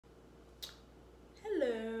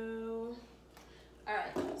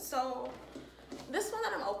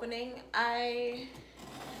opening. I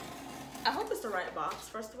hope it's the right box,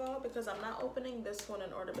 first of all, because I'm not opening this one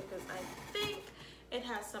in order because I think it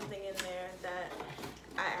has something in there that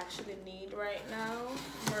I actually need right now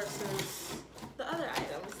versus the other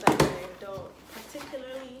items that I don't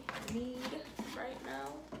particularly need right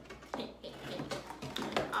now.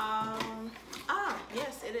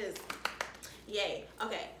 Yes, it is. Yay.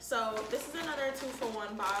 Okay, so this is another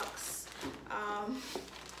 2-for-1 box.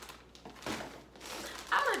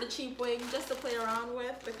 I ordered a cheap wig just to play around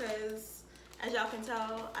with because, as y'all can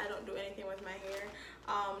tell, I don't do anything with my hair.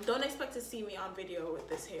 Don't expect to see me on video with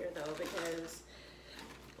this hair though, because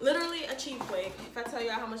literally a cheap wig. If I tell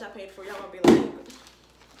y'all how much I paid for, y'all gonna be like,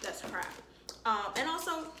 that's crap. And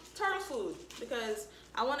also turtle food, because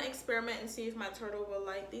I want to experiment and see if my turtle will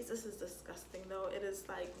like these. This is disgusting though. It is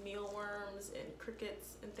like mealworms and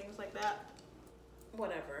crickets and things like that.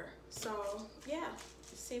 Whatever. So yeah,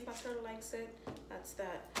 see if my turtle likes it. That's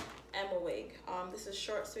that Emma wig. This is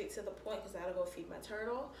short, sweet, to the point because I gotta go feed my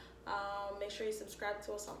turtle. Make sure you subscribe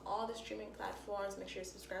to us on all the streaming platforms. Make sure you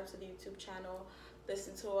subscribe to the YouTube channel.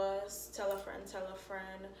 Listen to us. Tell a friend. Tell a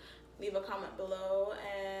friend. Leave a comment below.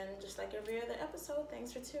 And just like every other episode,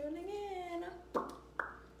 thanks for tuning in.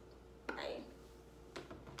 Bye.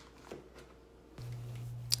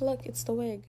 Look, it's the wig.